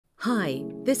Hi,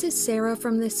 this is Sarah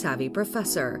from The Savvy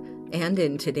Professor, and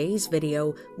in today's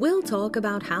video, we'll talk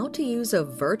about how to use a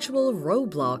virtual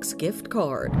Roblox gift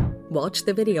card. Watch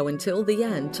the video until the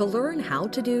end to learn how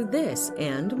to do this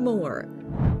and more.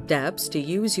 Steps to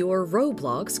use your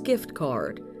Roblox gift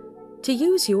card. To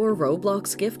use your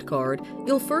Roblox gift card,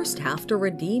 you'll first have to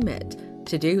redeem it.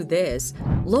 To do this,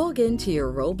 log into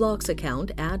your Roblox account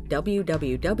at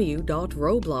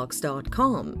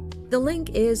www.roblox.com. The link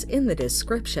is in the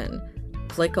description.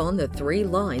 Click on the three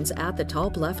lines at the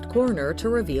top left corner to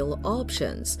reveal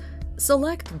options.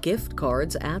 Select gift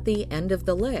cards at the end of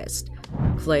the list.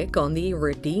 Click on the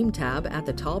Redeem tab at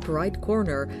the top right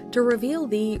corner to reveal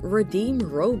the Redeem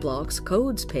Roblox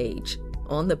Codes page.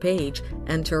 On the page,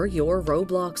 enter your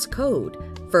Roblox code.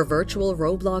 For virtual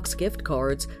Roblox gift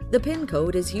cards, the PIN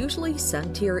code is usually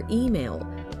sent to your email.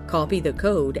 Copy the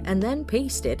code and then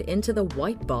paste it into the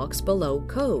white box below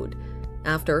code.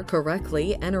 After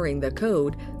correctly entering the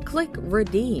code, click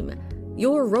Redeem.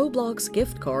 Your Roblox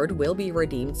gift card will be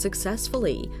redeemed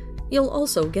successfully. You'll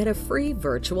also get a free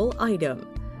virtual item.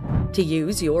 To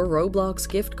use your Roblox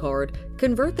gift card,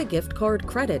 convert the gift card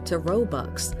credit to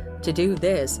Robux. To do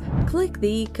this, click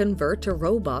the Convert to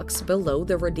Robux below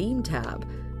the Redeem tab.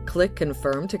 Click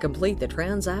Confirm to complete the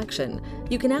transaction.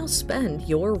 You can now spend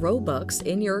your Robux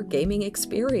in your gaming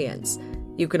experience.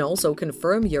 You can also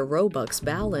confirm your Robux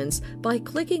balance by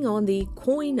clicking on the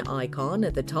coin icon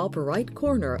at the top right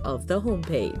corner of the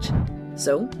homepage.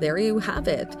 So there you have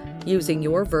it. Using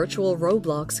your virtual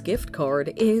Roblox gift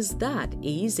card is that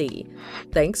easy.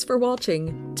 Thanks for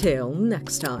watching. Till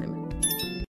next time.